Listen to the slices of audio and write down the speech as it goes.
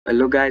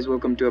Hello guys,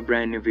 welcome to a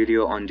brand new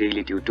video on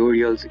daily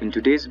tutorials. In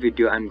today's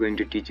video, I'm going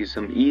to teach you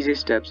some easy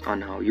steps on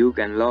how you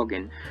can log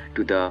in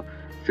to the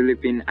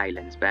Philippine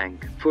Islands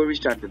Bank. Before we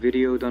start the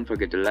video, don't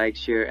forget to like,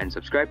 share and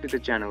subscribe to the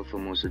channel for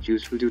more such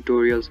useful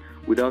tutorials.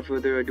 Without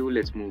further ado,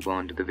 let's move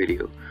on to the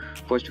video.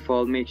 First of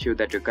all, make sure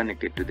that you're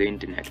connected to the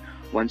internet.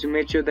 Once you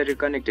make sure that you're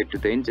connected to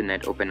the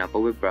internet, open up a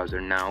web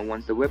browser. Now,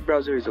 once the web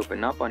browser is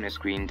open up on your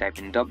screen, type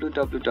in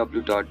www.bpi.com.ph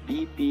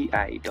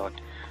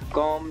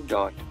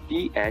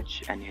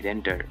and hit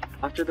enter.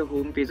 After the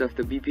home page of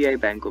the BPI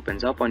bank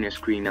opens up on your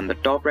screen, on the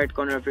top right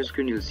corner of your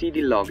screen you'll see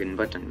the login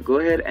button. Go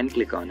ahead and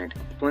click on it.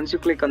 Once you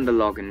click on the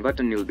login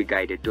button, you'll be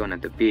guided to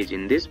another page.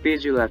 In this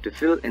page, you'll have to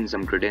fill in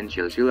some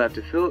credentials. You'll have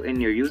to fill in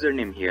your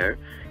username here,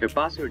 your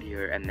password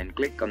here, and then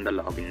click on the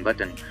login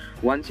button.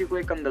 Once you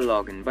click on the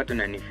login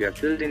button, and if you have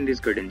filled in these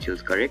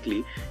credentials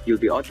correctly, you'll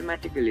be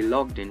automatically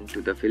logged in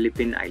to the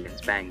Philippine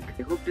Islands Bank.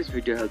 I hope this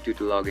video helped you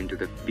to log into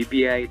the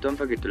BPI. Don't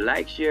forget to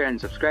like, share and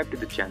subscribe to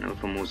the channel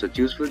for more such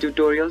useful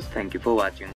tutorials. Thank you for watching.